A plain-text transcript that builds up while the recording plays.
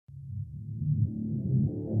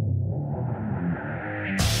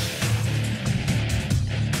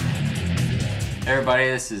Hey everybody,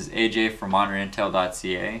 this is AJ from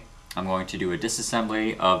modern-intel.ca. I'm going to do a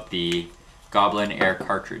disassembly of the Goblin air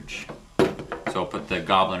cartridge. So I'll put the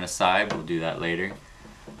Goblin aside, we'll do that later.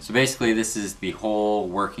 So basically this is the whole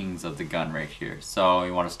workings of the gun right here. So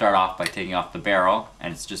you want to start off by taking off the barrel,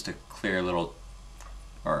 and it's just a clear little,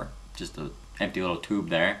 or just an empty little tube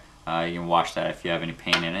there. You can wash that if you have any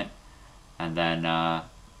paint in it. And then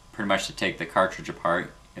pretty much to take the cartridge apart,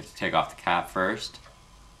 you have to take off the cap first.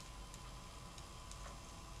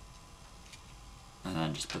 And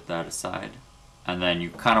then just put that aside. And then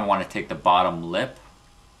you kind of want to take the bottom lip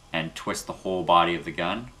and twist the whole body of the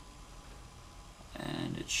gun.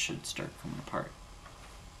 And it should start coming apart.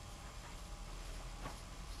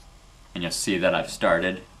 And you'll see that I've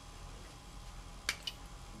started.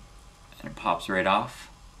 And it pops right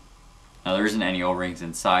off. Now there isn't any O-rings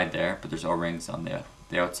inside there, but there's O-rings on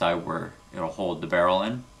the outside where it'll hold the barrel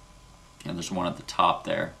in. And there's one at the top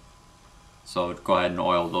there. So go ahead and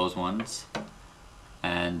oil those ones.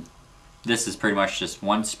 And this is pretty much just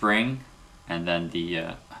one spring and then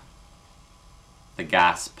the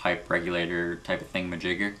gas pipe regulator type of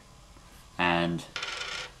thingamajigger. And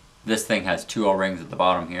this thing has two O-rings at the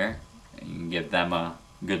bottom here. You can give them a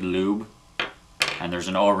good lube. And there's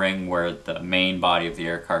an O-ring where the main body of the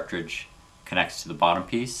air cartridge connects to the bottom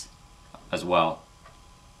piece as well.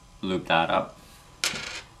 Lube that up.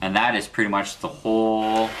 And that is pretty much the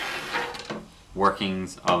whole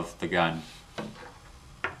workings of the gun.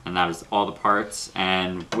 And that is all the parts,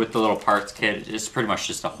 and with the little parts kit, it's pretty much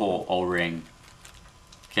just a whole O-ring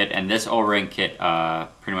kit. And this O-ring kit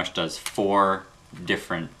pretty much does 4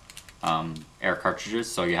 different air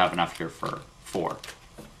cartridges, so you have enough here for 4.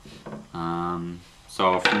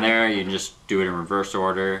 So from there you can just do it in reverse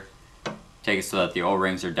order. Take it so that the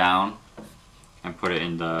O-rings are down and put it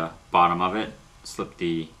in the bottom of it. Slip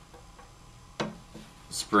the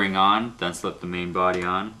spring on, then slip the main body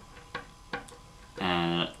on.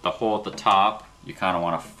 And the hole at the top, you kind of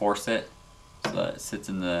want to force it so that it sits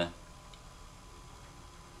in the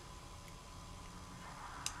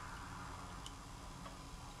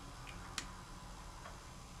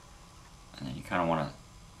and then you kind of want to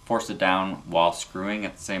force it down while screwing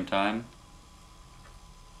at the same time.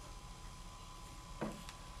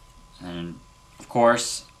 And of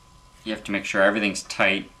course you have to make sure everything's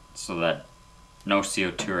tight so that no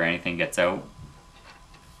CO2 or anything gets out.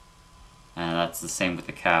 And that's the same with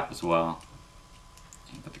the cap as well.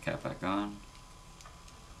 You can put the cap back on.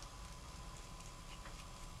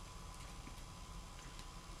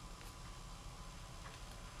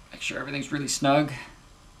 Make sure everything's really snug.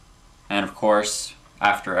 And of course,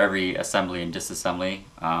 after every assembly and disassembly,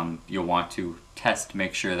 you'll want to test to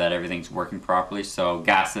make sure that everything's working properly. So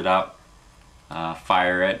gas it up,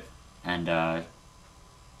 fire it, and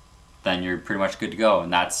then you're pretty much good to go.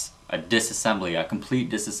 And that's a disassembly, a complete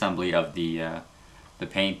disassembly of the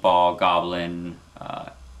paintball Goblin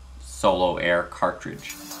solo air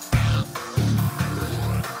cartridge.